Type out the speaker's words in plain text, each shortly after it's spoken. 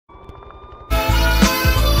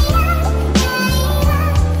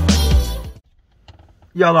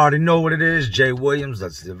Y'all already know what it is. Jay Williams,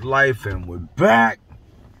 Let's Live Life, and we're back.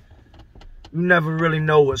 You never really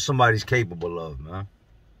know what somebody's capable of, man.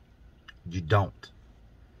 You don't.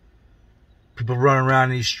 People running around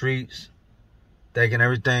these streets thinking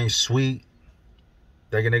everything's sweet,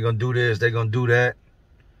 thinking they're going to do this, they're going to do that.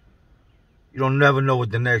 You don't never know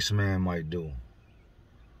what the next man might do.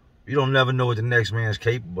 You don't never know what the next man's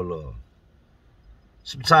capable of.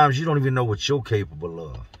 Sometimes you don't even know what you're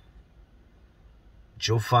capable of. But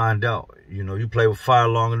you'll find out. You know, you play with fire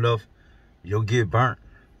long enough, you'll get burnt.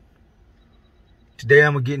 Today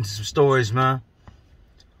I'm going to get into some stories, man,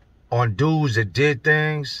 on dudes that did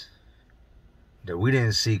things that we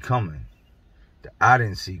didn't see coming, that I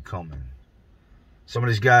didn't see coming. Some of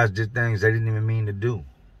these guys did things they didn't even mean to do.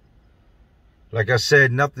 Like I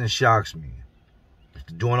said, nothing shocks me.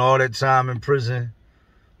 After doing all that time in prison,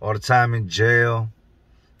 all the time in jail,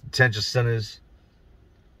 detention centers,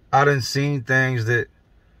 I done seen things that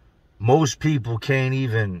most people can't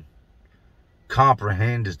even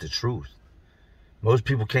comprehend as the truth. Most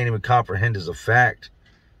people can't even comprehend as a fact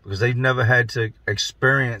because they've never had to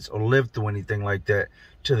experience or live through anything like that.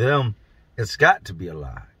 To them, it's got to be a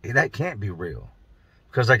lie. That can't be real.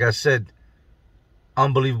 Because like I said,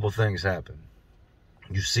 unbelievable things happen.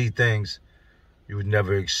 You see things you would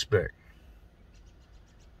never expect.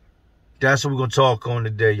 That's what we're going to talk on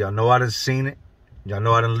today. Y'all know I done seen it. Y'all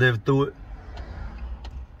know I done lived through it.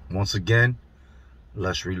 Once again,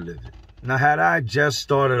 let's relive it. Now, had I just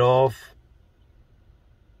started off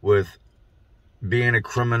with being a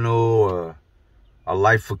criminal or a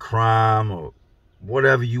life of crime or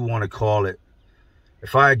whatever you want to call it,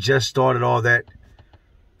 if I had just started all that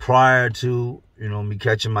prior to, you know, me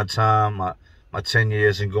catching my time, my 10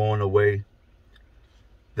 years and going away,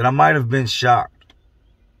 then I might have been shocked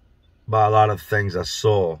by a lot of things I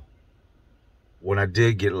saw when I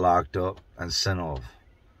did get locked up and sent off.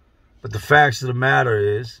 But the facts of the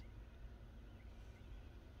matter is,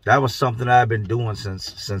 that was something I've been doing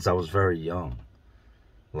since I was very young.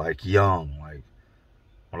 Like when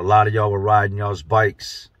a lot of y'all were riding y'all's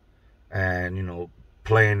bikes and, you know,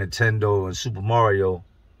 playing Nintendo and Super Mario,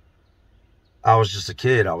 I was just a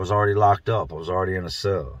kid. I was already locked up. I was already in a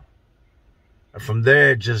cell. And from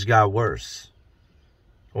there, it just got worse.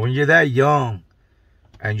 When you're that young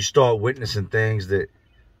and you start witnessing things that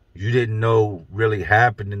you didn't know really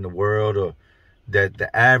happened in the world or that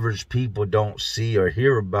the average people don't see or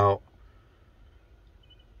hear about,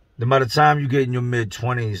 then by the time you get in your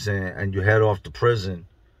mid-20s and you head off to prison,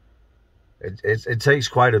 it takes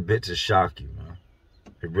quite a bit to shock you, man.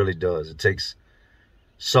 It really does. It takes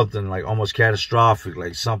something like almost catastrophic,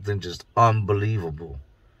 like something just unbelievable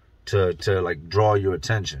to like draw your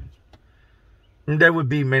attention. And there would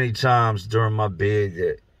be many times during my bid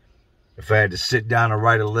that if I had to sit down and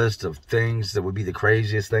write a list of things that would be the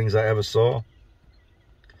craziest things I ever saw,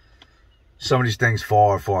 some of these things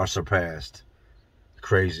far, far surpassed the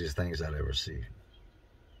craziest things I'd ever seen.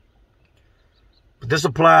 But this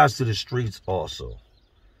applies to the streets also.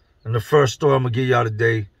 And the first story I'm going to give y'all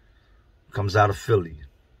today comes out of Philly,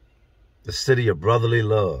 the city of brotherly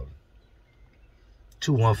love.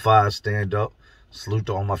 215, stand up. Salute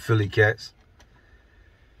to all my Philly cats.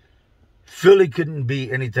 Philly couldn't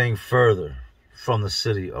be anything further from the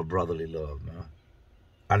city of brotherly love, man.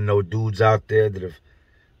 I know dudes out there that have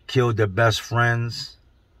killed their best friends.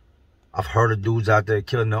 I've heard of dudes out there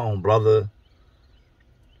killing their own brother.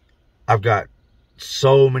 I've got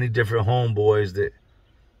so many different homeboys that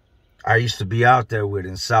I used to be out there with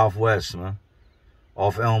in Southwest, man.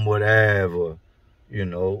 Off Elmwood Ave or, you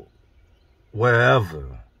know,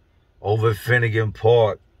 wherever. Over at Finnegan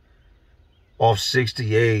Park. Off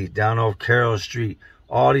 68, down off Carroll Street.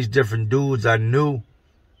 All these different dudes I knew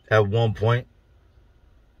at one point.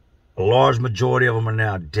 A large majority of them are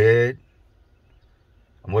now dead.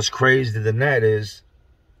 And what's crazier than that is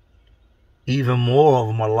even more of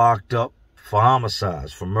them are locked up for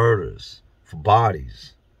homicides, for murders, for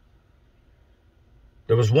bodies.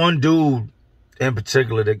 There was one dude in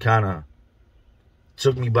particular that kind of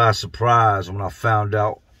took me by surprise when I found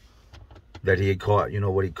out that he had caught, you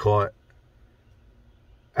know, what he caught.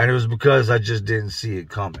 And it was because I just didn't see it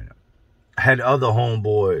coming. I had other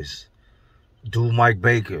homeboys, dude Mike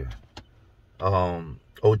Baker,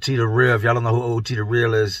 OT the Real. If y'all don't know who OT the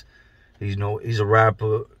Real is, he's a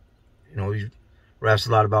rapper. You know, he raps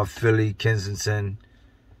a lot about Philly, Kensington.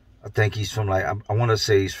 I think he's from I want to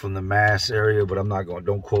say he's from the Mass area, but I'm not going,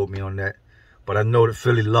 don't quote me on that. But I know that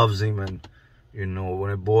Philly loves him, and, you know,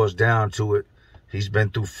 when it boils down to it, he's been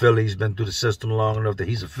through Philly, he's been through the system long enough that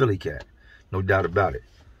he's a Philly cat. No doubt about it.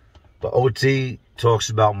 But OT talks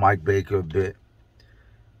about Mike Baker a bit.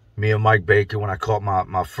 Me and Mike Baker, when I caught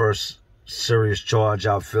my first serious charge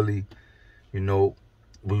out Philly, you know,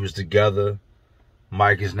 we was together.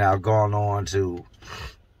 Mike is now gone on to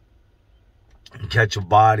catch a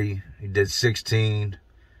body. He did 16.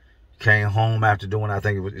 Came home after doing, I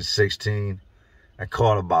think it was 16, and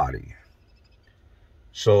caught a body.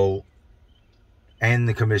 So, and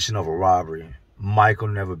the commission of a robbery. Mike will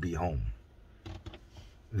never be home.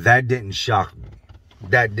 That didn't shock me.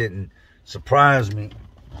 That didn't surprise me.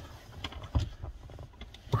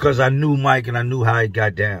 Because I knew Mike and I knew how he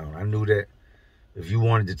got down. I knew that if you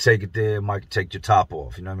wanted to take it there, Mike could take your top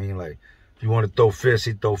off. You know what I mean? Like, if you want to throw fists,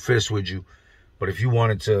 he'd throw fists with you. But if you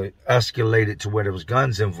wanted to escalate it to where there was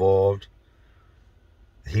guns involved,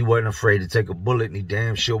 he wasn't afraid to take a bullet, and he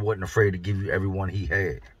damn sure wasn't afraid to give you everyone he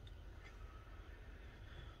had.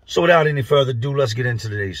 So without any further ado, let's get into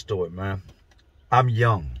today's story, man. I'm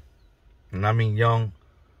young. And I mean young,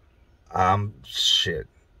 shit.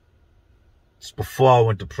 It's before I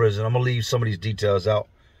went to prison. I'm going to leave some of these details out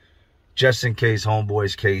just in case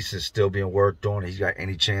Homeboy's case is still being worked on. He's got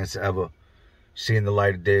any chance to ever seeing the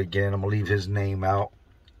light of day again. I'm going to leave his name out,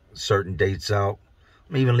 certain dates out.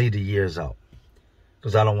 I'm even leave the years out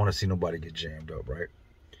because I don't want to see nobody get jammed up, right?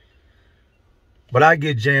 But I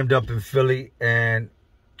get jammed up in Philly, and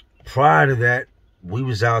prior to that, we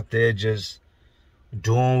was out there just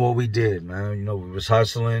doing what we did, man. You know, we was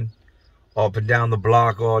hustling up and down the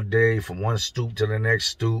block all day, from one stoop to the next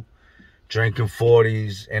stoop, drinking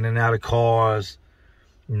 40s, in and out of cars.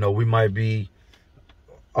 You know, we might be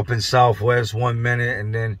up in Southwest 1 minute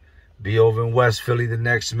and then be over in West Philly the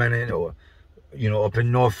next minute, or, you know, up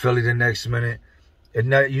in North Philly the next minute. And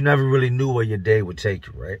you never really knew where your day would take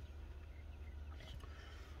you, right?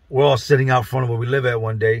 We're all sitting out front of where we live at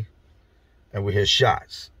one day, and we hear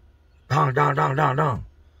shots. Dong, dong, dong, dong, dong.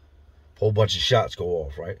 Whole bunch of shots go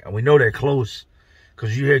off, right? And we know they're close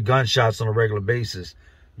because you hear gunshots on a regular basis.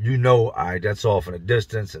 You know, all right, that's off in the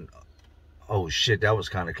distance, and oh shit, that was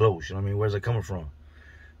kind of close. You know what I mean? Where's it coming from?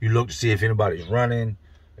 You look to see if anybody's running,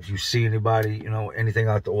 if you see anybody, you know, anything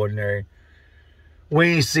out the ordinary.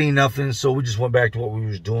 We ain't seen nothing, so we just went back to what we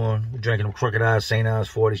was doing. We're drinking them Crooked Eyes, St. Ives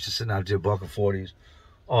 40s, just sitting out there, bucking 40s,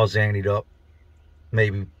 all zannied up,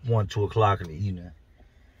 maybe 1, 2 o'clock in the evening.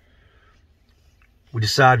 We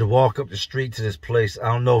decided to walk up the street to this place.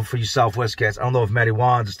 I don't know, for you Southwest cats, I don't know if Matty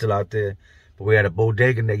Wands is still out there, but we had a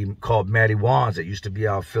bodega named called Matty Wands that used to be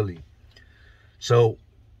out of Philly. So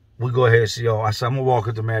we go ahead and see, I said, I'm going to walk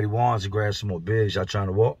up to Matty Wands and grab some more beers. Y'all trying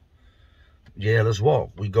to walk? Yeah, let's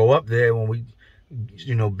walk. We go up there. When we,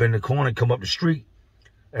 you know, bend the corner and come up the street,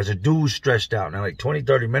 there's a dude stretched out. Now, like 20,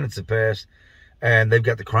 30 minutes have passed, and they've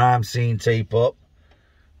got the crime scene tape up.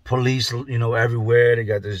 Police, you know, everywhere. They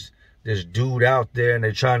got this dude out there, and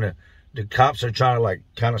the cops are trying to, like,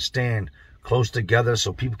 kind of stand close together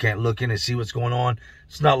so people can't look in and see what's going on.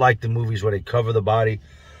 It's not like the movies where they cover the body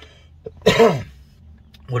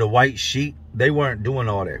with a white sheet. They weren't doing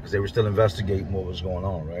all that because they were still investigating what was going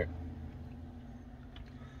on, right?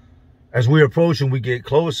 As we're approaching, we get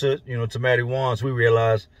closer, you know, to Matty Wands. We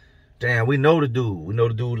realize, damn, we know the dude. We know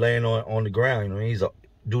the dude laying on the ground. You know, he's a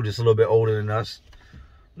dude that's a little bit older than us,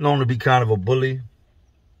 known to be kind of a bully.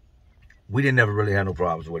 We didn't never really have no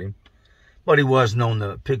problems with him. But he was known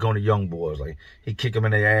to pick on the young boys. Like, he'd kick them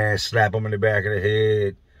in their ass, slap them in the back of the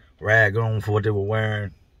head, rag on them for what they were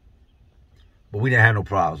wearing. But we didn't have no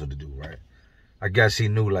problems with the dude, right? I guess he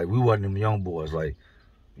knew, like, we wasn't them young boys. Like,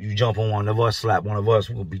 you jump on one of us, slap one of us,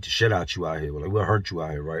 we're going to beat the shit out you out here. Like, we'll hurt you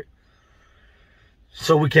out here, right?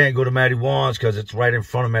 So we can't go to Matty Wands because it's right in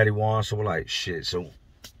front of Matty Wands. So we're like, shit. So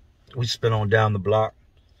we spin on down the block,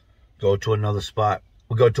 go to another spot.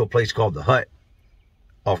 We go to a place called The Hut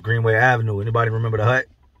off Greenway Avenue. Anybody remember The Hut? It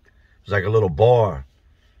was like a little bar,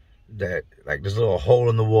 that, like, this little hole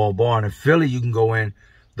in the wall bar. And in Philly, you can go in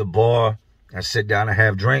the bar and sit down and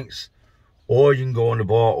have drinks. Or you can go in the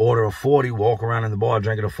bar, order a 40, walk around in the bar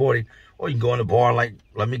drinking a 40. Or you can go in the bar like,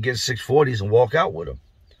 let me get 6 40s and walk out with them.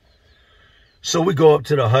 So we go up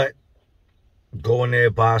to The Hut, go in there,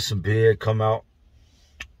 buy some beer, come out,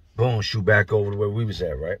 boom, shoot back over to where we was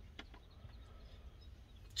at, right?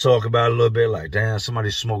 Talk about it a little bit, like, damn, somebody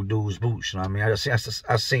smoked dude's boots. You know what I mean?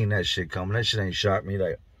 I seen that shit coming. That shit ain't shocked me.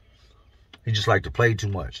 Like, he just like to play too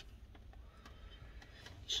much.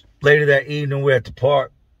 Later that evening, we're at the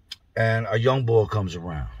park, and a young boy comes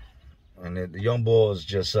around. And the young boy is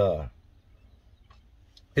just,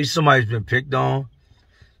 he's somebody who's been picked on,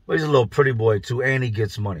 but he's a little pretty boy too, and he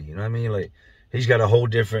gets money. You know what I mean? Like, he's got a whole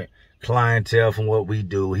different clientele from what we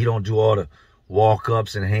do. He don't do all the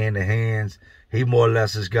walk-ups and hand-to-hands. He more or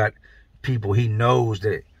less has got people he knows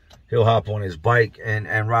that He'll hop on his bike and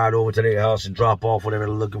ride over to their house and drop off whatever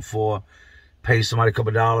they're looking for. Pay somebody a couple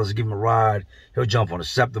of dollars to give him a ride. He'll jump on a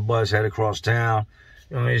SEPTA bus, head across town.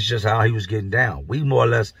 You know, it's just how he was getting down. We more or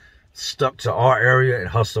less stuck to our area and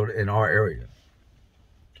hustled in our area.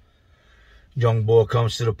 Young boy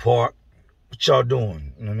comes to the park. What y'all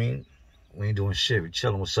doing? You know what I mean? We ain't doing shit. We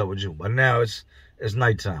chilling. What's up with you? But now it's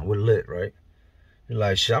nighttime. We're lit, right? You're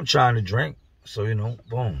like, shit, I'm trying to drink. So, you know,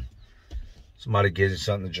 boom. Somebody gives you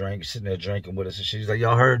something to drink. You're sitting there drinking with us and shit. He's like,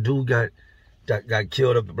 y'all heard dude got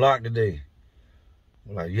killed up the block today.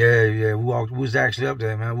 We're like, yeah. We was actually up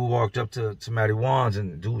there, man. We walked up to Matty Wan's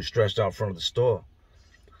and the dude was stretched out in front of the store.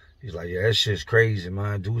 He's like, yeah, that shit's crazy,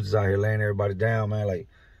 man. Dudes is out here laying everybody down, man. Like,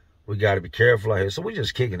 we got to be careful out here. So we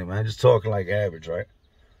just kicking it, man. Just talking like average, right?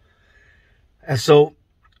 And so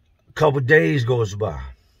a couple days goes by.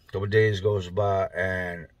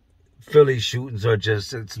 And Philly shootings are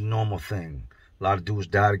just, it's a normal thing. A lot of dudes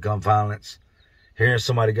died of gun violence. Hearing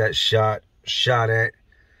somebody got shot at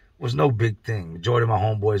was no big thing. Majority of my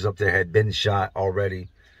homeboys up there had been shot already.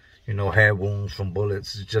 You know, had wounds from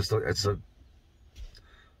bullets. It's just, it's a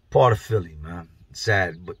part of Philly, man. It's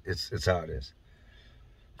sad, but it's how it is.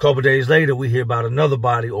 A couple days later, we hear about another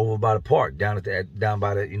body over by the park, down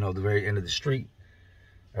by the, you know, the very end of the street.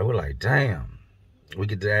 And we're like, damn. We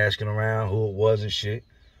get to asking around who it was and shit.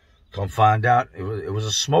 Come find out, it was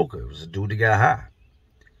a smoker. It was a dude that got high.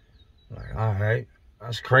 Like, all right,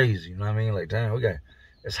 that's crazy. You know what I mean? Like, damn,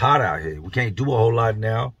 it's hot out here. We can't do a whole lot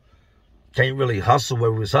now. Can't really hustle where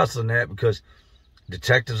we was hustling at because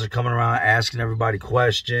detectives are coming around asking everybody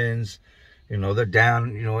questions. You know, they're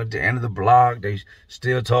down, you know, at the end of the block. They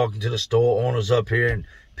still talking to the store owners up here and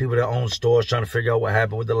people that own stores trying to figure out what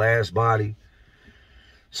happened with the last body.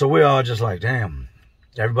 So we're all just like, damn.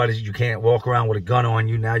 Everybody, you can't walk around with a gun on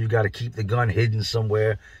you. Now you got to keep the gun hidden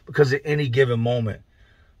somewhere because at any given moment,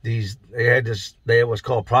 they had what's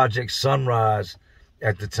called Project Sunrise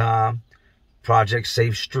at the time, Project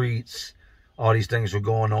Safe Streets. All these things were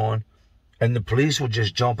going on, and the police were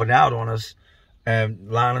just jumping out on us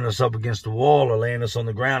and lining us up against the wall or laying us on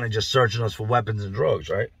the ground and just searching us for weapons and drugs.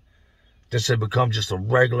 Right? This had become just a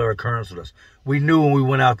regular occurrence with us. We knew when we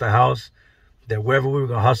went out the house that wherever we were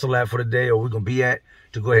gonna hustle at for the day or we're gonna be at,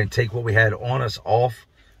 to go ahead and take what we had on us off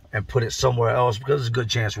and put it somewhere else because there's a good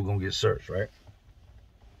chance we're going to get searched, right?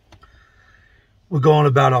 We're going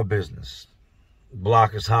about our business. The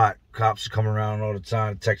block is hot. Cops are coming around all the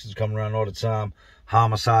time. Detectives are coming around all the time.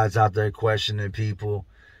 Homicides out there questioning people.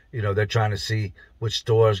 You know, they're trying to see which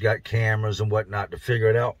stores got cameras and whatnot to figure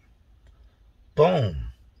it out. Boom.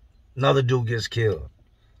 Another dude gets killed.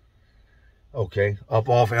 Okay, up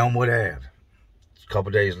off Elmwood Ave. A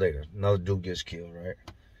couple days later, another dude gets killed, right?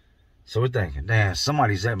 So we're thinking, damn,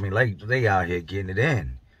 somebody's at me late. They out here getting it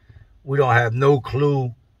in. We don't have no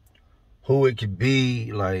clue who it could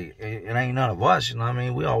be. Like, it ain't none of us, you know what I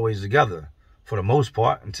mean? We always together for the most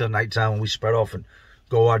part until nighttime when we spread off and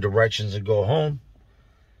go our directions and go home.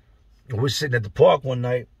 And we're sitting at the park one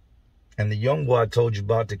night, and the young boy I told you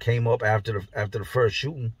about that came up after the first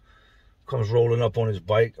shooting comes rolling up on his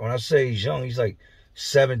bike. When I say he's young, he's like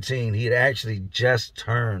 17. He had actually just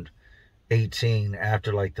turned 18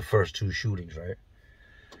 after like the first two shootings, right?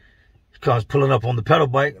 He comes pulling up on the pedal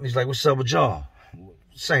bike and he's like, what's up with y'all?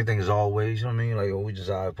 Same thing as always, you know what I mean? Like, oh, we just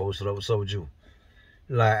out here posted up, what's up with you?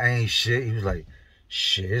 Like, I ain't shit. He was like,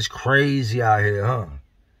 shit, it's crazy out here, huh?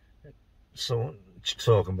 So, what you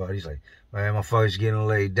talking about? He's like, man, my fucker's getting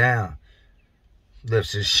laid down.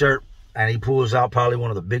 Lifts his shirt and he pulls out probably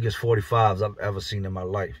one of the biggest 45s I've ever seen in my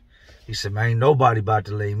life. He said, man, ain't nobody about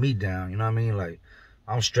to lay me down. You know what I mean? Like,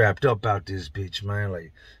 I'm strapped up out this bitch, man.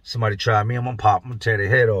 Like, somebody try me, I'm gonna pop, I'm gonna tear their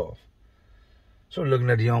head off. So we're looking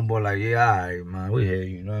at the young boy like, yeah, all right, man, we hear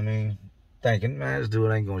you, you know what I mean? Thinking, man, this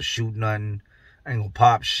dude ain't gonna shoot nothing, ain't gonna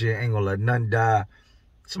pop shit, ain't gonna let nothing die.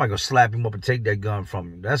 Somebody gonna slap him up and take that gun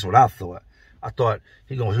from him. That's what I thought. I thought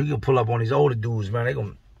he gonna pull up on these older dudes, man. They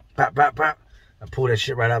gonna pop, pop, pop, and pull that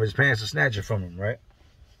shit right out of his pants and snatch it from him, right?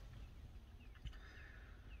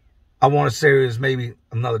 I want to say there's maybe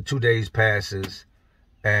another 2 days passes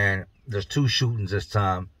and there's two shootings this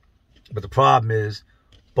time. But the problem is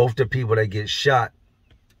both the people that get shot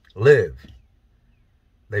live.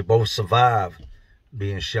 They both survive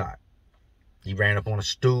being shot. He ran up on a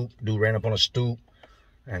stoop. Dude ran up on a stoop.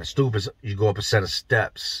 And a stoop is, you go up a set of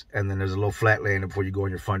steps and then there's a little flat landing before you go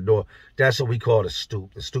in your front door. That's what we call the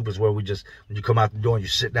stoop. The stoop is where we just, when you come out the door and you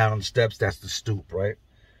sit down on the steps, that's the stoop, right?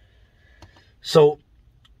 So,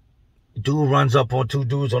 dude runs up on two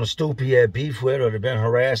dudes on a stoop he had beef with or they've been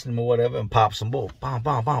harassing him or whatever and pops them both. Bam,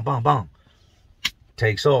 bam, bam, bam, bam.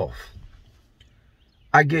 Takes off.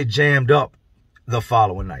 I get jammed up the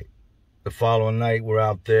following night. The following night, we're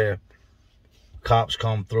out there. Cops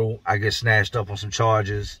come through. I get snatched up on some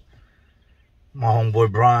charges. My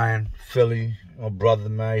homeboy Brian, Philly, my brother,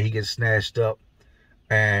 man, he gets snatched up.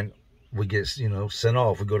 And we get, you know, sent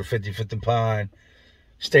off. We go to 55th and Pine.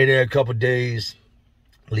 Stay there a couple days.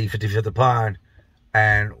 Leave 55th and Pine.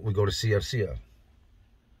 And we go to CFCF.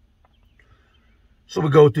 So we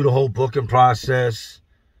go through the whole booking process.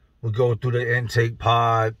 We go through the intake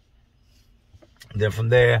pod. Then from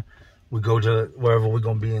there, we go to wherever we're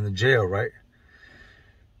going to be in the jail, right?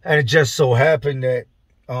 And it just so happened that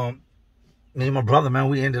me and my brother, man,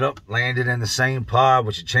 we ended up landed in the same pod,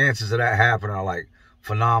 which the chances of that happening are like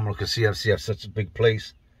phenomenal because CFCF is such a big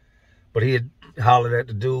place. But he had hollered at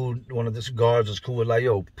the dude, one of the guards was cool, like,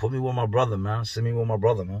 yo, put me with my brother, man. Send me with my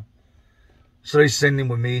brother, man. So they send him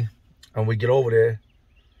with me, and we get over there,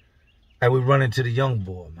 and we run into the young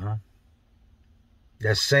boy, man.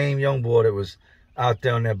 That same young boy that was out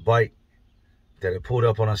there on that bike that had pulled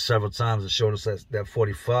up on us several times and showed us that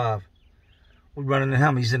 45. We run into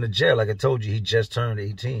him. He's in the jail. Like I told you, he just turned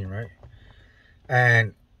 18, right?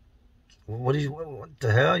 And what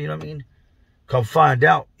the hell? You know what I mean? Come find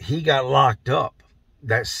out, he got locked up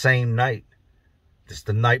that same night. It's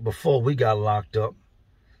the night before we got locked up.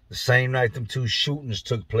 The same night them two shootings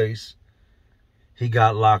took place, he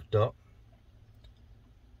got locked up.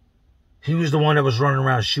 He was the one that was running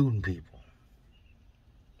around shooting people.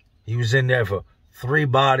 He was in there for 3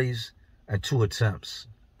 bodies and 2 attempts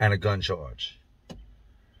and a gun charge.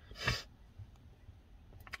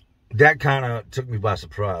 That kind of took me by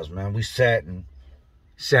surprise, man. We sat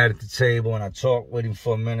at the table and I talked with him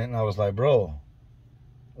for a minute and I was like, bro,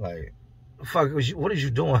 like, what is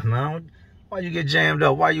you doing, man? Why you get jammed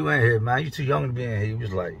up? Why you in here, man? You too young to be in here. He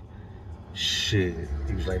was like, shit.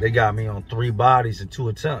 He was like, they got me on 3 bodies and 2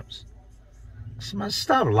 attempts. I said, man,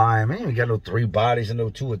 stop lying, man. You ain't got no 3 bodies and no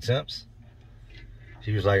 2 attempts.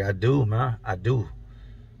 He was like, I do, man. I do.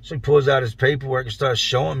 So he pulls out his paperwork and starts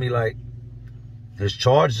showing me, like, his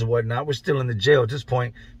charges and whatnot. We're still in the jail. At this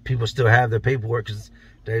point, people still have their paperwork because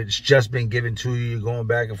it's just been given to you. You're going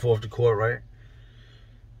back and forth to court, right?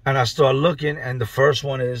 And I start looking, and the first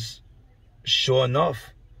one is, sure enough,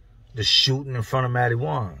 the shooting in front of Matty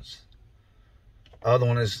Wands. The other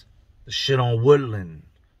one is the shit on Woodland.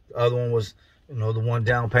 The other one was, you know, the one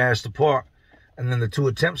down past the park. And then the 2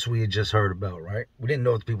 attempts we had just heard about, right? We didn't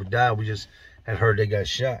know if the people died. We just had heard they got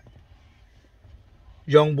shot.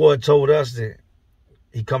 Young boy told us that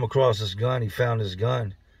he come across his gun. He found his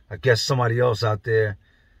gun. I guess somebody else out there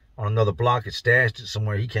on another block had stashed it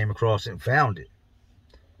somewhere. He came across it and found it.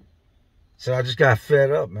 So I just got fed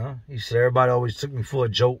up, man. He said everybody always took me for a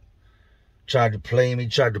joke. Tried to play me,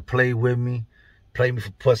 tried to play with me. Play me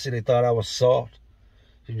for pussy. They thought I was soft.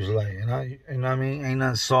 He was like, you know what I mean? Ain't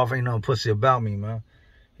nothing soft, ain't nothing pussy about me, man.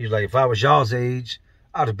 He was like, if I was y'all's age,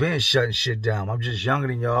 I'd have been shutting shit down. I'm just younger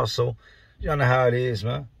than y'all, so y'all know how it is,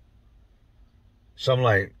 man. So I'm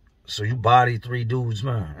like, so you bodied 3 dudes,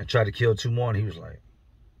 man, and tried to kill 2 more? And he was like,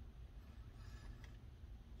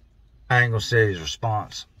 I ain't gonna say his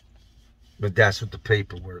response, but that's what the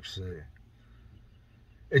paperwork said.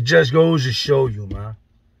 It just goes to show you, man,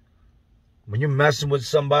 when you're messing with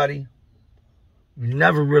somebody, you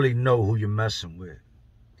never really know who you're messing with.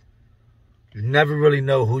 You never really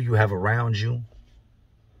know who you have around you.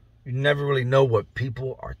 You never really know what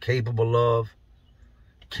people are capable of,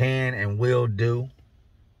 can and will do.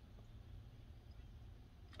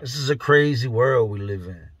 This is a crazy world we live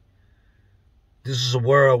in. This is a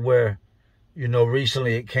world where, you know,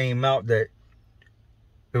 recently it came out that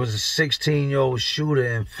there was a 16-year-old shooter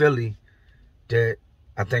in Philly that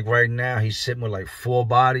I think right now he's sitting with like 4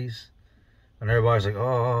 bodies. And everybody's like,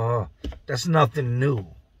 oh, that's nothing new.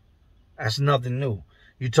 That's nothing new.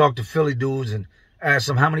 You talk to Philly dudes and ask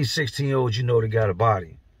them how many 16-year-olds you know that got a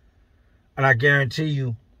body. And I guarantee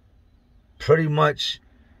you, pretty much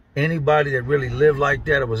anybody that really lived like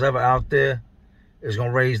that or was ever out there is going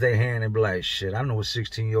to raise their hand and be like, shit, I know a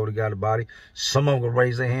 16-year-old that got a body. Some of them going to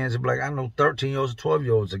raise their hands and be like, I know 13-year-olds and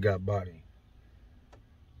 12-year-olds that got a body.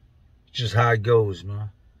 It's just how it goes,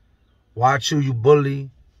 man. Watch who you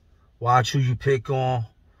bully. Watch who you pick on.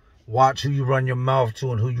 Watch who you run your mouth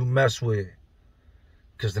to and who you mess with.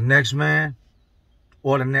 Because the next man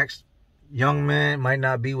or the next young man might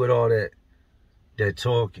not be with all that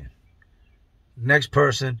talking. The next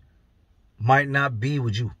person might not be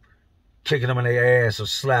with you kicking them in their ass or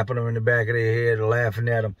slapping them in the back of their head or laughing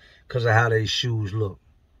at them because of how their shoes look.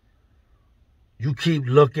 You keep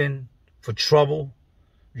looking for trouble.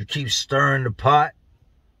 You keep stirring the pot.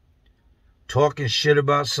 Talking shit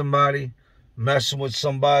about somebody, messing with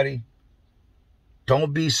somebody.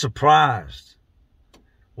 Don't be surprised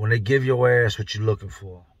when they give your ass what you're looking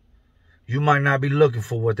for. You might not be looking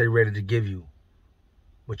for what they're ready to give you,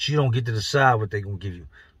 but you don't get to decide what they're going to give you.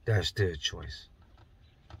 That's their choice.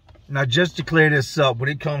 Now, just to clear this up, when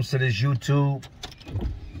it comes to this YouTube,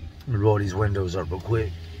 let me roll these windows up real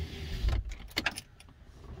quick.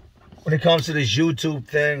 When it comes to this YouTube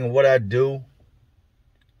thing and what I do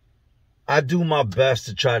my best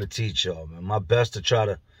to try to teach y'all, man. My best to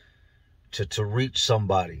try to reach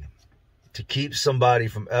somebody, to keep somebody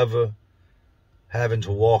from ever having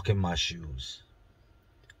to walk in my shoes.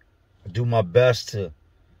 I do my best to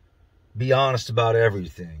be honest about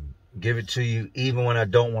everything. Give it to you. Even when I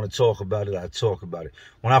don't want to talk about it, I talk about it.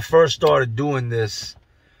 When I first started doing this,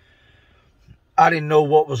 I didn't know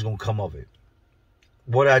what was going to come of it.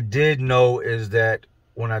 What I did know is that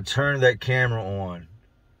when I turned that camera on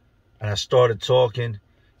and I started talking,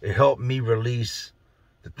 it helped me release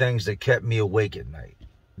the things that kept me awake at night.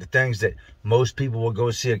 The things that most people will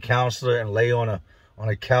go see a counselor and lay on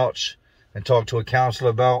a couch and talk to a counselor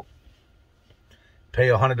about. Pay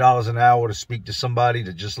 $100 an hour to speak to somebody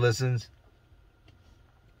that just listens.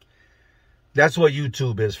 That's what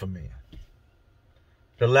YouTube is for me.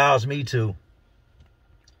 It allows me to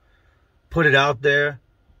put it out there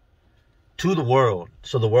to the world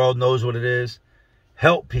so the world knows what it is,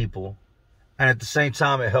 help people, and at the same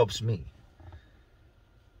time it helps me.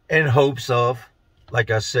 In hopes of,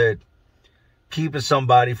 like I said, keeping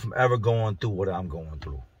somebody from ever going through what I'm going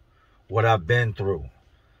through, what I've been through.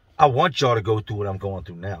 I want y'all to go through what I'm going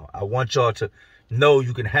through now. I want y'all to know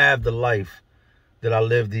you can have the life that I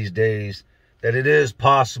live these days, that it is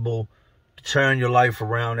possible to turn your life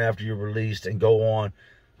around after you're released and go on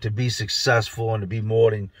to be successful and to be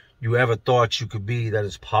more than you ever thought you could be. That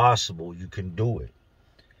is possible. You can do it.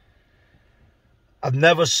 I've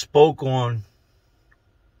never spoke on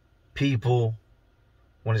people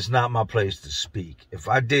when it's not my place to speak. If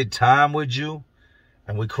I did time with you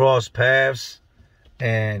and we crossed paths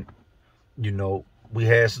and, you know, we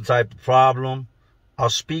had some type of problem, I'll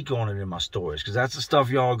speak on it in my stories because that's the stuff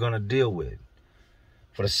y'all are going to deal with.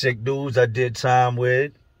 For the sick dudes I did time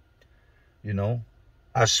with, you know,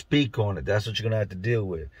 I speak on it. That's what you're going to have to deal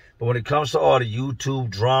with. But when it comes to all the YouTube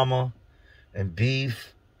drama and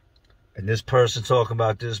beef, and this person talking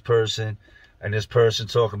about this person, and this person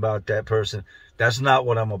talking about that person, that's not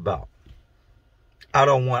what I'm about.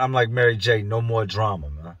 I'm like Mary J, no more drama,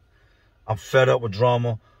 man. I'm fed up with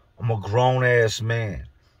drama. I'm a grown-ass man.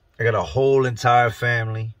 I got a whole entire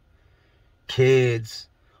family, kids,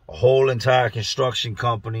 a whole entire construction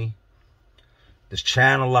company, this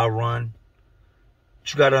channel I run.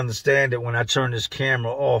 But you got to understand that when I turn this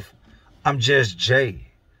camera off, I'm just Jay.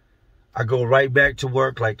 I go right back to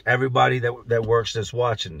work like everybody that works that's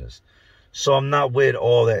watching this. So I'm not with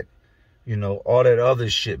all that, you know, all that other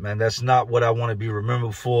shit, man. That's not what I want to be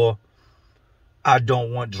remembered for. I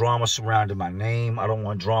don't want drama surrounding my name. I don't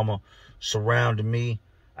want drama surrounding me.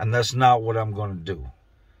 And that's not what I'm going to do.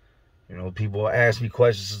 You know, people ask me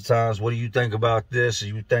questions sometimes. What do you think about this? Or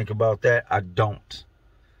you think about that? I don't.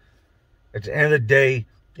 At the end of the day,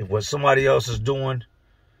 if what somebody else is doing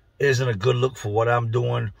isn't a good look for what I'm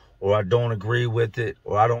doing, or I don't agree with it,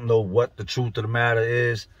 or I don't know what the truth of the matter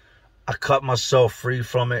is, I cut myself free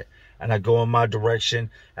from it and I go in my direction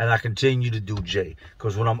and I continue to do Jay.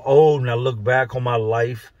 Because when I'm old and I look back on my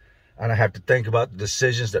life and I have to think about the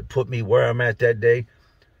decisions that put me where I'm at that day,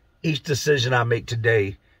 each decision I make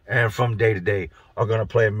today and from day to day are going to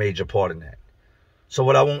play a major part in that. So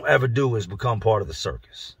what I won't ever do is become part of the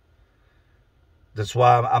circus. That's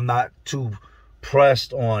why I'm not too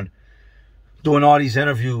pressed on doing all these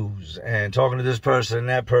interviews and talking to this person and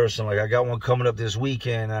that person. Like I got one coming up this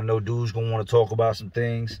weekend. I know dudes going to want to talk about some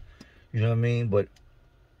things. You know what I mean? But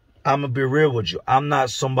I'm going to be real with you. I'm not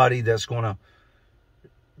somebody that's going to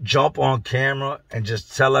jump on camera and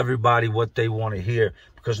just tell everybody what they want to hear.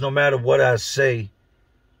 Because no matter what I say,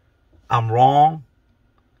 I'm wrong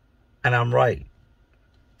and I'm right.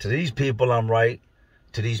 To these people, I'm right.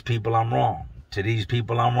 To these people, I'm wrong. To these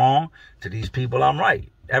people, I'm wrong. To these people, I'm right.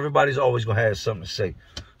 Everybody's always going to have something to say.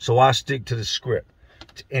 So I stick to the script.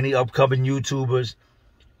 To any upcoming YouTubers,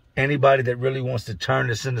 anybody that really wants to turn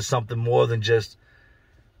this into something more than just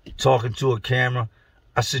talking to a camera,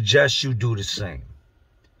 I suggest you do the same.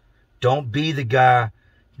 Don't be the guy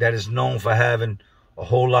that is known for having a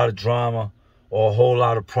whole lot of drama or a whole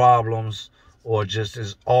lot of problems or just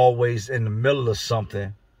is always in the middle of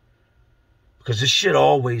something. Because this shit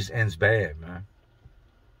always ends bad, man.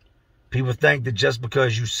 People think that just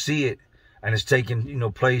because you see it and it's taking, you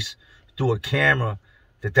know, place through a camera,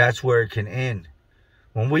 that that's where it can end.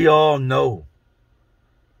 When we all know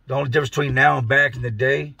the only difference between now and back in the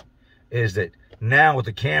day is that Now with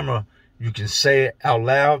the camera, you can say it out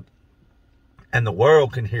loud and the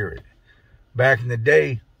world can hear it. Back in the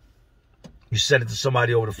day, you said it to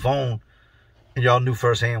somebody over the phone and y'all knew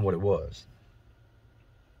firsthand what it was.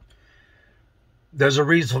 There's a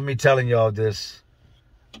reason for me telling y'all this,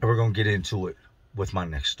 and we're going to get into it with my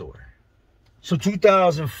next story. So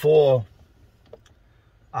 2004,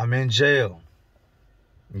 I'm in jail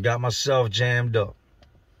and got myself jammed up.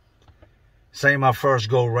 This ain't my first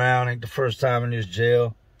go round, ain't the first time in this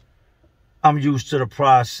jail. I'm used to the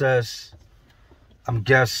process. I'm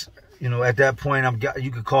at that point,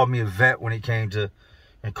 you could call me a vet when it came to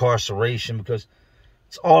incarceration because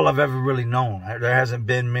it's all I've ever really known. There hasn't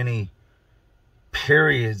been many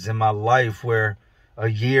periods in my life where a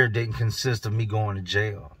year didn't consist of me going to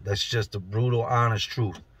jail. That's just the brutal, honest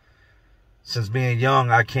truth. Since being young,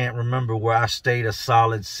 I can't remember where I stayed a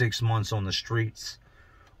solid 6 months on the streets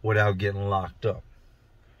without getting locked up.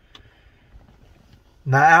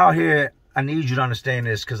 Now out here, I need you to understand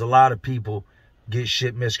this because a lot of people get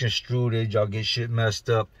shit misconstrued. Y'all get shit messed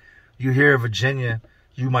up. You hear Virginia,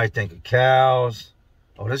 you might think of cows.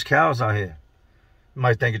 Oh, there's cows out here. You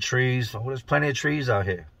might think of trees. Oh, there's plenty of trees out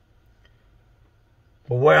here.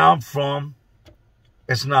 But where I'm from,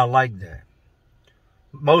 it's not like that.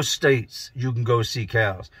 Most states, you can go see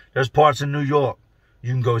cows. There's parts of New York,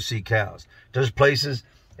 you can go see cows. There's places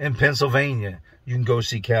in Pennsylvania, you can go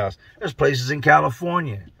see cows. There's places in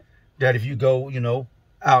California that if you go,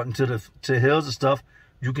 out into the hills and stuff,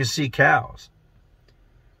 you can see cows.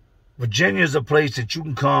 Virginia is a place that you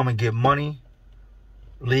can come and get money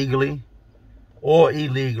legally or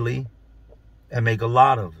illegally and make a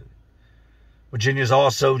lot of it. Virginia is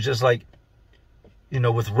also just like,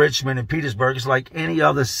 with Richmond and Petersburg, it's like any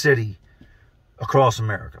other city across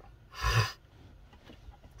America.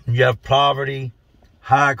 You have poverty,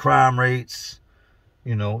 high crime rates,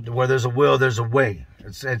 where there's a will, there's a way.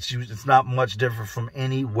 It's not much different from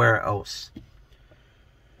anywhere else.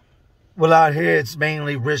 Well, out here, it's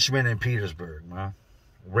mainly Richmond and Petersburg, man.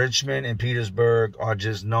 Richmond and Petersburg are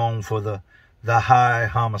just known for the high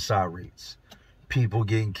homicide rates. People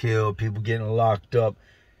getting killed, people getting locked up.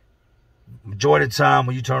 Majority of the time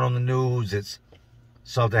when you turn on the news, it's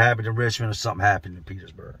something happened in Richmond or something happened in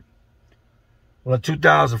Petersburg. Well, in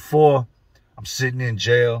 2004, I'm sitting in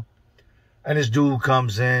jail, and this dude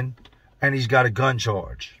comes in, and he's got a gun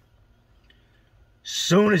charge.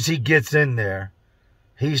 Soon as he gets in there,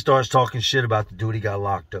 he starts talking shit about the dude he got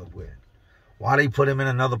locked up with. Why they put him in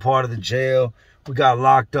another part of the jail? We got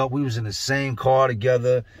locked up. We was in the same car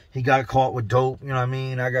together. He got caught with dope. You know what I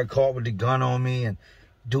mean? I got caught with the gun on me. And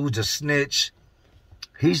dude's a snitch.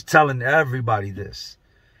 He's telling everybody this.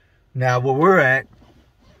 Now, where we're at,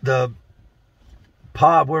 the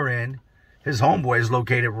pub we're in, his homeboy is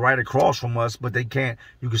located right across from us, but they can't.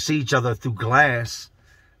 You can see each other through glass,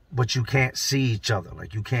 but you can't see each other.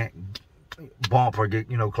 Like, you can't bump or get,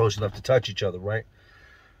 close enough to touch each other, right?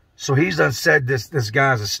 So he's done said this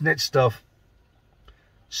guy's a snitch stuff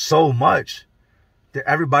so much that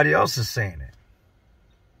everybody else is saying it.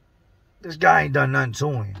 This guy ain't done nothing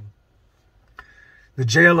to him. The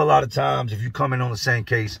jail, a lot of times, if you come in on the same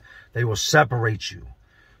case, they will separate you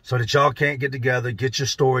so that y'all can't get together, get your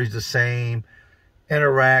stories the same,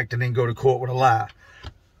 interact, and then go to court with a lie.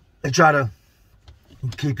 They try to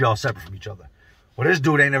keep y'all separate from each other. Well, this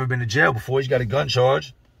dude ain't never been to jail before. He's got a gun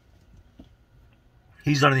charge.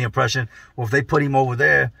 He's under the impression, well, if they put him over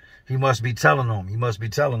there, he must be telling on me. He must be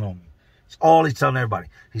telling on me. It's all he's telling everybody.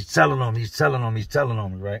 He's telling on me. He's telling on me. He's telling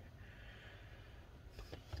on me, right?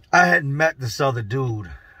 I hadn't met this other dude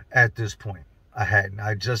at this point. I hadn't.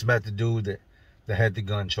 I just met the dude that had the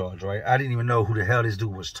gun charge, right? I didn't even know who the hell this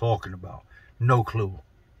dude was talking about. No clue.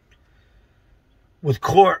 With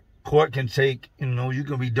court can take, you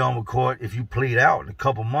can be done with court if you plead out in a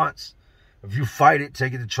couple months. If you fight it,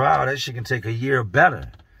 take it to trial, that shit can take a year or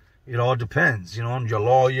better. It all depends, on your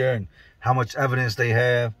lawyer and how much evidence they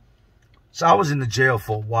have. So I was in the jail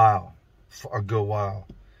for a while, for a good while.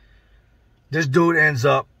 This dude ends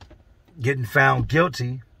up getting found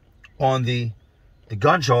guilty on the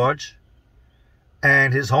gun charge,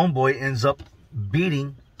 and his homeboy ends up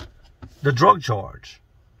beating the drug charge.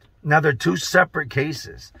 Now, they're two separate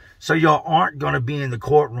cases, so y'all aren't going to be in the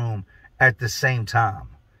courtroom at the same time.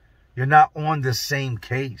 You're not on the same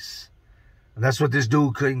case. And that's what this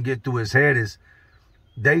dude couldn't get through his head is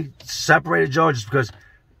they separated y'all just because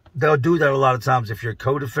they'll do that a lot of times if you're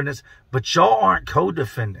co-defendants, but y'all aren't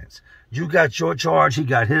co-defendants. You got your charge, he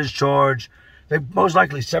got his charge. They most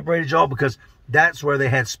likely separated y'all because that's where they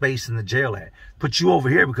had space in the jail at. Put you over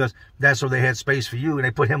here because that's where they had space for you, and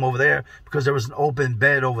they put him over there because there was an open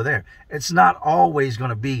bed over there. It's not always going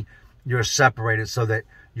to be you're separated so that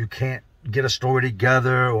you can't get a story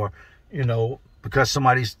together, or, you know, because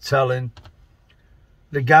somebody's telling.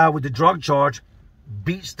 The guy with the drug charge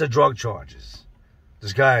beats the drug charges.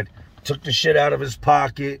 This guy took the shit out of his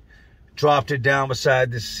pocket, dropped it down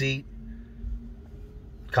beside the seat.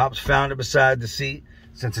 Cops found it beside the seat.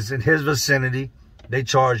 Since it's in his vicinity, they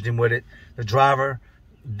charged him with it. The driver,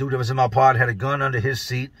 dude that was in my pod, had a gun under his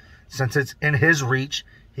seat. Since it's in his reach,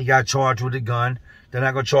 he got charged with a gun. They're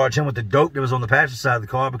not going to charge him with the dope that was on the passenger side of the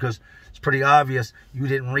car, because it's pretty obvious you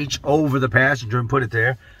didn't reach over the passenger and put it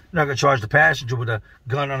there. You're not going to charge the passenger with a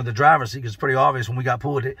gun under the driver's seat, because it's pretty obvious when we got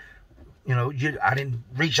pulled. It, you know, I didn't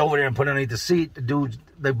reach over there and put it underneath the seat. The dudes,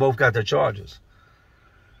 they both got their charges.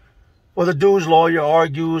 Well, the dude's lawyer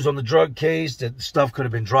argues on the drug case that stuff could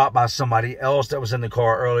have been dropped by somebody else that was in the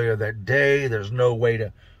car earlier that day. There's no way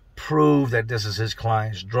to prove that this is his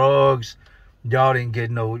client's drugs. Y'all didn't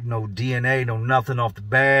get no DNA, no nothing off the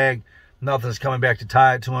bag. Nothing's coming back to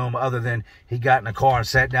tie it to him other than he got in the car and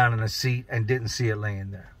sat down in the seat and didn't see it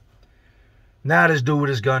laying there. Now this dude with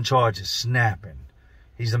his gun charge is snapping.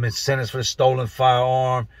 He's been sentenced for the stolen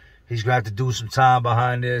firearm. He's going to have to do some time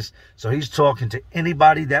behind this. So he's talking to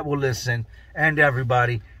anybody that will listen and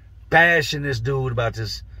everybody, bashing this dude about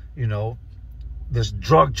this, you know, this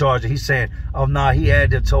drug charge. He's saying, oh, nah, he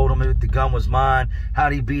had to have told him the gun was mine.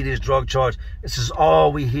 How'd he beat his drug charge? This is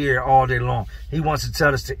all we hear all day long. He wants to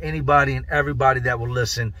tell this to anybody and everybody that will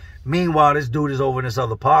listen. Meanwhile, this dude is over in this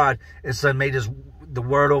other pod. It's made the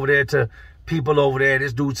word over there to people over there.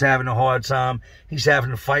 This dude's having a hard time. He's having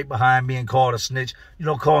to fight behind being called a snitch. You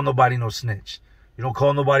don't call nobody no snitch. You don't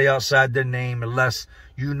call nobody outside their name unless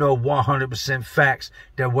you know 100% facts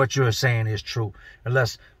that what you're saying is true.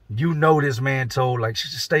 Unless you know this man told, like,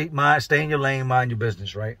 stay in your lane, mind your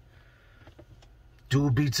business, right?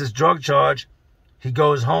 Dude beats his drug charge. He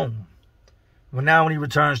goes home. Well, now when he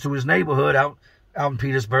returns to his neighborhood out in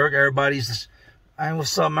Petersburg, everybody's just, hey,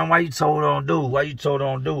 what's up, man? Why you told on dude? Why you told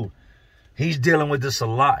on dude? He's dealing with this a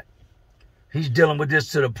lot. He's dealing with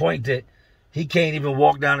this to the point that he can't even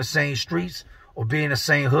walk down the same streets or be in the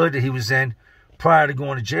same hood that he was in prior to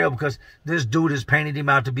going to jail, because this dude has painted him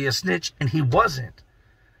out to be a snitch, and he wasn't.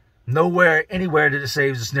 Nowhere, anywhere did it say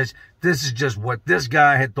he was a snitch. This is just what this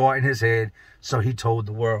guy had thought in his head, so he told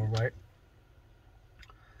the world, right?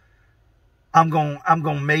 I'm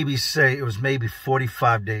going maybe say it was maybe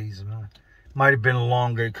 45 days. Might have been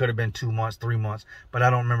longer. It could have been 2 months, 3 months, but I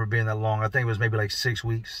don't remember being that long. I think it was maybe like 6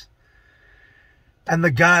 weeks. And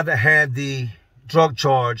the guy that had the drug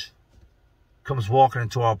charge comes walking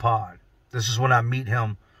into our pod. This is when I meet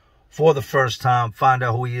him for the first time, find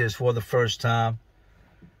out who he is for the first time.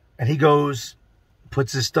 And he goes,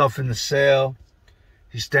 puts his stuff in the cell.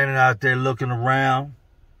 He's standing out there looking around.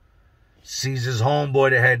 Sees his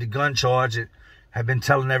homeboy that had the gun charge. It had been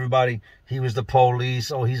telling everybody he was the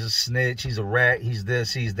police. Oh, he's a snitch. He's a rat. He's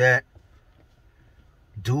this. He's that.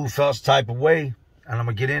 Dude felt some type of way. And I'm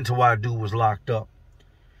going to get into why dude was locked up.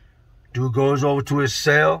 Dude goes over to his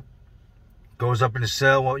cell. Goes up in the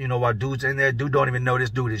cell. Well, you know, while dude's in there, dude don't even know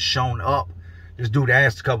this dude is shown up. This dude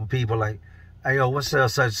asked a couple people, like, hey, yo, what cell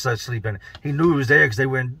such sleep in? He knew he was there because they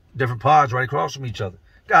were in different pods right across from each other.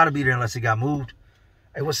 Gotta be there unless he got moved.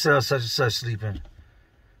 Hey, what cell such sleep in?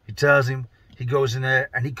 He tells him. He goes in there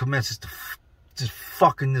and he commences to just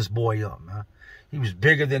fucking this boy up, man. He was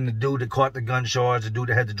bigger than the dude that caught the gun charge. The dude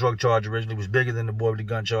that had the drug charge originally was bigger than the boy with the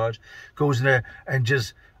gun charge. Goes in there and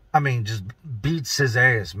just beats his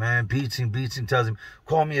ass, man. Beats him, tells him,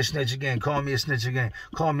 call me a snitch again, call me a snitch again,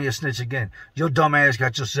 call me a snitch again. Your dumb ass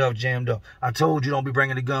got yourself jammed up. I told you don't be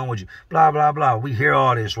bringing the gun with you. Blah, blah, blah. We hear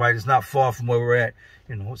all this, right? It's not far from where we're at,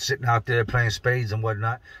 you know, sitting out there playing spades and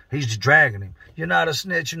whatnot. He's just dragging him. You're not a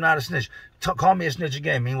snitch, you're not a snitch. Call me a snitch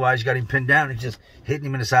again. Meanwhile, he's got him pinned down and just hitting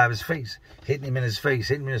him in the side of his face. Hitting him in his face,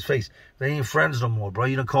 hitting him in his face. They ain't friends no more, bro.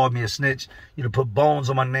 You done called me a snitch. You done put bones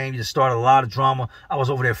on my name. You done started a lot of drama. I was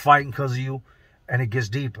over there fighting because of you. And it gets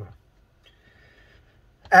deeper.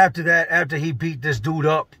 After that, after he beat this dude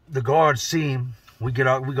up, the guards see him. We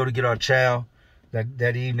go to get our chow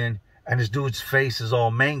that evening. And this dude's face is all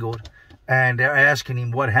mangled. And they're asking him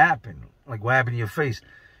what happened. Like, what happened to your face?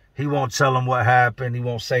 He won't tell them what happened. He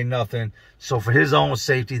won't say nothing. So for his own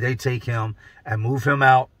safety, they take him and move him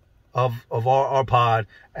out of our pod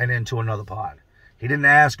and into another pod. He didn't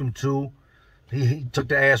ask him to. He took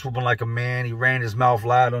the ass whooping like a man. He ran his mouth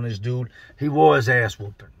loud on this dude. He wore his ass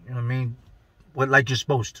whooping. You know what I mean? Like you're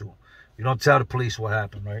supposed to. You don't tell the police what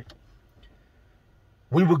happened, right?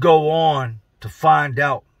 We would go on to find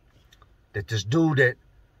out that this dude that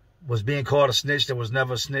was being called a snitch that was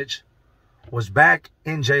never a snitch was back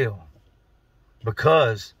in jail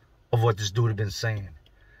because of what this dude had been saying.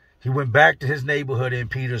 He went back to his neighborhood in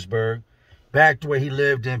Petersburg, back to where he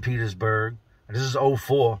lived in Petersburg, and this is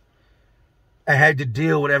 '04, and had to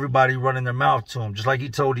deal with everybody running their mouth to him. Just like he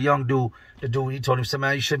told the young dude, he told him,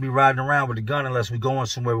 man, you shouldn't be riding around with a gun unless we're going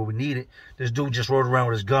somewhere where we need it. This dude just rode around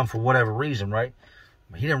with his gun for whatever reason, right?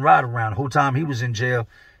 He didn't ride around. The whole time he was in jail,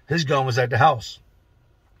 his gun was at the house.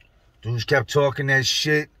 Dudes kept talking that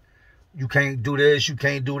shit. You can't do this, you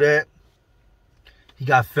can't do that. He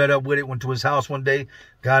got fed up with it, went to his house one day,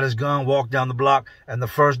 got his gun, walked down the block, and the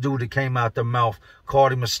first dude that came out their mouth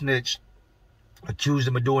called him a snitch, accused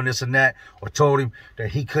him of doing this and that, or told him that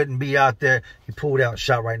he couldn't be out there. He pulled out,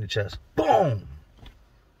 shot right in the chest. Boom!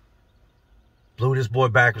 Blew this boy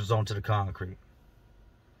backwards onto the concrete.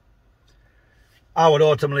 I would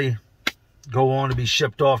ultimately go on to be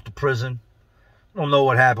shipped off to prison. I don't know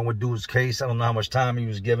what happened with dude's case. I don't know how much time he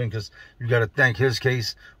was given, because you got to think his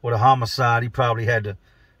case with a homicide, he probably had to,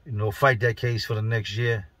 fight that case for the next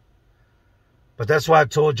year. But that's why I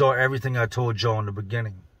told y'all everything I told y'all in the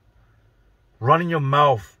beginning. Running your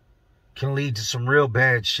mouth can lead to some real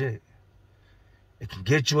bad shit. It can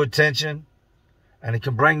get you attention, and it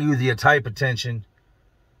can bring you the type of attention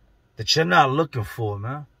that you're not looking for,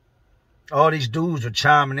 man. All these dudes were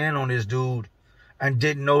chiming in on this dude and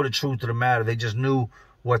didn't know the truth of the matter. They just knew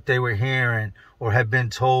what they were hearing or had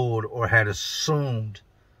been told or had assumed.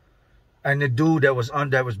 And the dude that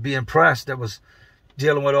was being pressed, that was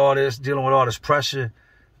dealing with all this pressure,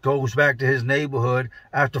 goes back to his neighborhood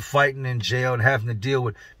after fighting in jail and having to deal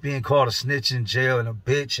with being called a snitch in jail and a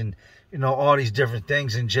bitch and, all these different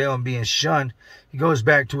things in jail and being shunned. He goes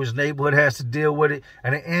back to his neighborhood, has to deal with it,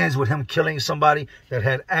 and it ends with him killing somebody that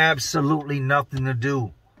had absolutely nothing to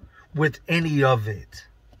do with any of it.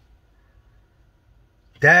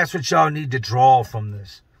 That's what y'all need to draw from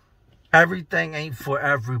this. Everything ain't for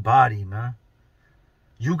everybody, man.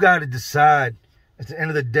 You got to decide at the end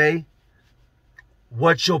of the day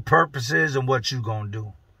what your purpose is and what you gonna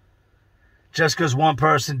do. Just because one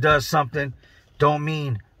person does something don't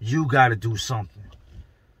mean you got to do something.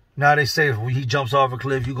 Now they say if he jumps off a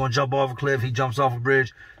cliff, you're gonna jump off a cliff. He jumps off a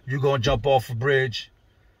bridge, you're gonna jump off a bridge.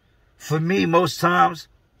 For me, most times,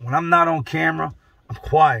 when I'm not on camera, I'm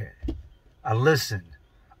quiet. I listen.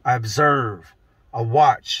 I observe. I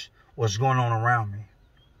watch what's going on around me.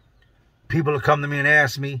 People will come to me and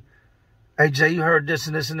ask me, hey, Jay, you heard this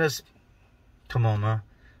and this and this? Come on, man.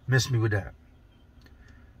 Miss me with that.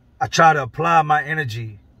 I try to apply my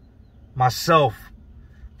energy, myself,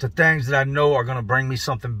 to things that I know are going to bring me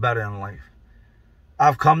something better in life.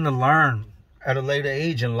 I've come to learn at a later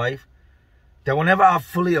age in life that whenever I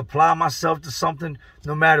fully apply myself to something,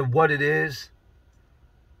 no matter what it is,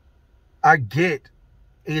 I get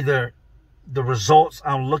either the results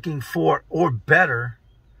I'm looking for or better.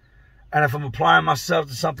 And if I'm applying myself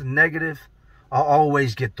to something negative, I'll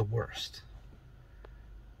always get the worst.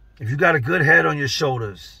 If you got a good head on your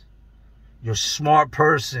shoulders, you're a smart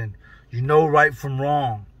person, you know right from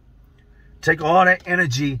wrong, take all that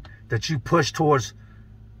energy that you push towards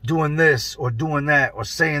doing this or doing that or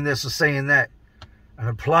saying this or saying that and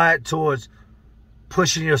apply it towards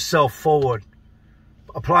pushing yourself forward.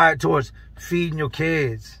 Apply it towards feeding your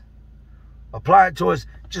kids. Apply it towards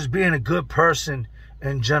just being a good person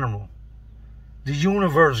in general. The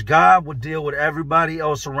universe, God, will deal with everybody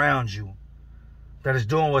else around you that is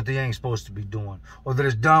doing what they ain't supposed to be doing, or that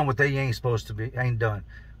is done what they ain't done.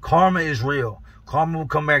 Karma is real. Karma will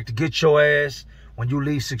come back to get your ass when you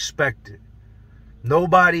least expect it.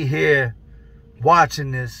 Nobody here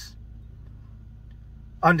watching this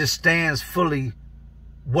understands fully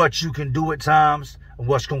what you can do at times and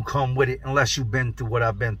what's going to come with it unless you've been through what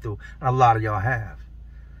I've been through, and a lot of y'all have.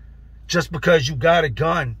 Just because you got a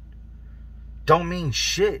gun don't mean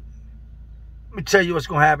shit. Let me tell you what's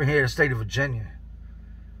going to happen here in the state of Virginia.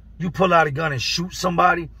 You pull out a gun and shoot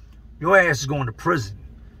somebody, your ass is going to prison.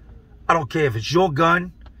 I don't care if it's your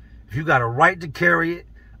gun, if you got a right to carry it.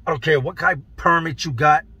 I don't care what kind of permit you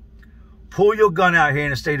got. Pull your gun out here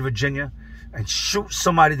in the state of Virginia and shoot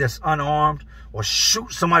somebody that's unarmed, or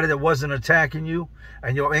shoot somebody that wasn't attacking you,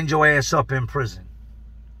 and you'll end your ass up in prison.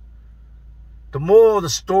 The moral of the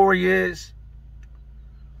story is,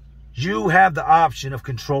 you have the option of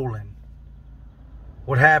controlling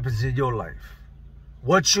what happens in your life.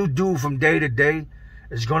 What you do from day to day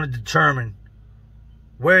is going to determine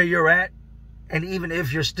where you're at, and even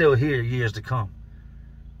if you're still here years to come.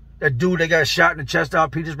 That dude that got shot in the chest out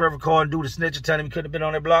of Petersburg for calling dude a snitch and telling him he couldn't have been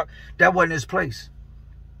on that block, that wasn't his place.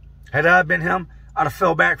 Had I been him, I'd have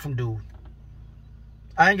fell back from dude.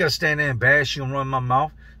 I ain't got to stand there and bash you and run my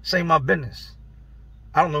mouth. This ain't my business.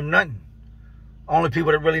 I don't know nothing. Only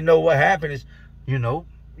people that really know what happened is, you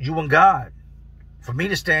and God. For me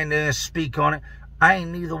to stand there and speak on it, I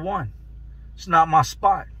ain't neither one. It's not my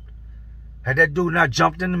spot. Had that dude not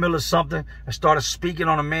jumped in the middle of something and started speaking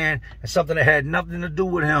on a man and something that had nothing to do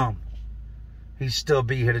with him, he'd still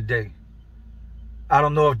be here today. I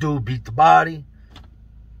don't know if dude beat the body.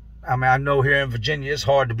 I mean, I know here in Virginia, it's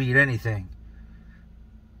hard to beat anything.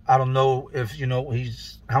 I don't know if, you know,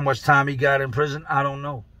 how much time he got in prison. I don't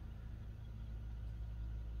know.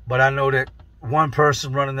 But I know that one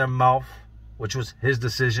person running their mouth, which was his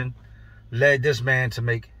decision, led this man to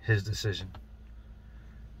make his decision.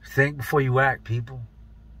 Think before you act, people.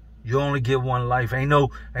 You only get one life. Ain't no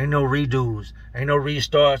redos. Ain't no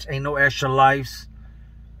restarts. Ain't no extra lives.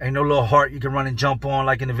 Ain't no little heart you can run and jump on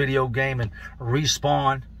like in the video game and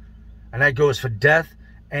respawn. And that goes for death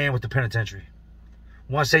and with the penitentiary.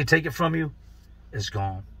 Once they take it from you, it's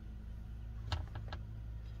gone.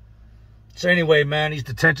 So anyway, man, these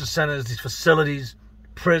detention centers, these facilities,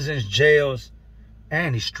 prisons, jails,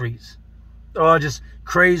 and these streets, they're all just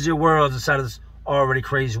crazy worlds inside of this already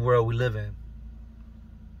crazy world we live in.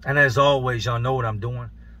 And as always, y'all know what I'm doing.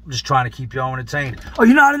 I'm just trying to keep y'all entertained. Oh,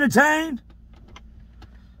 you're not entertained?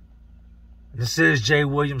 This is Jay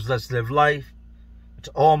Williams, Let's Live Life.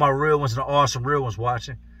 To all my real ones and the awesome real ones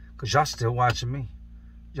watching, because y'all still watching me.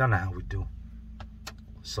 Y'all know how we do.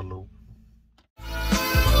 Salute.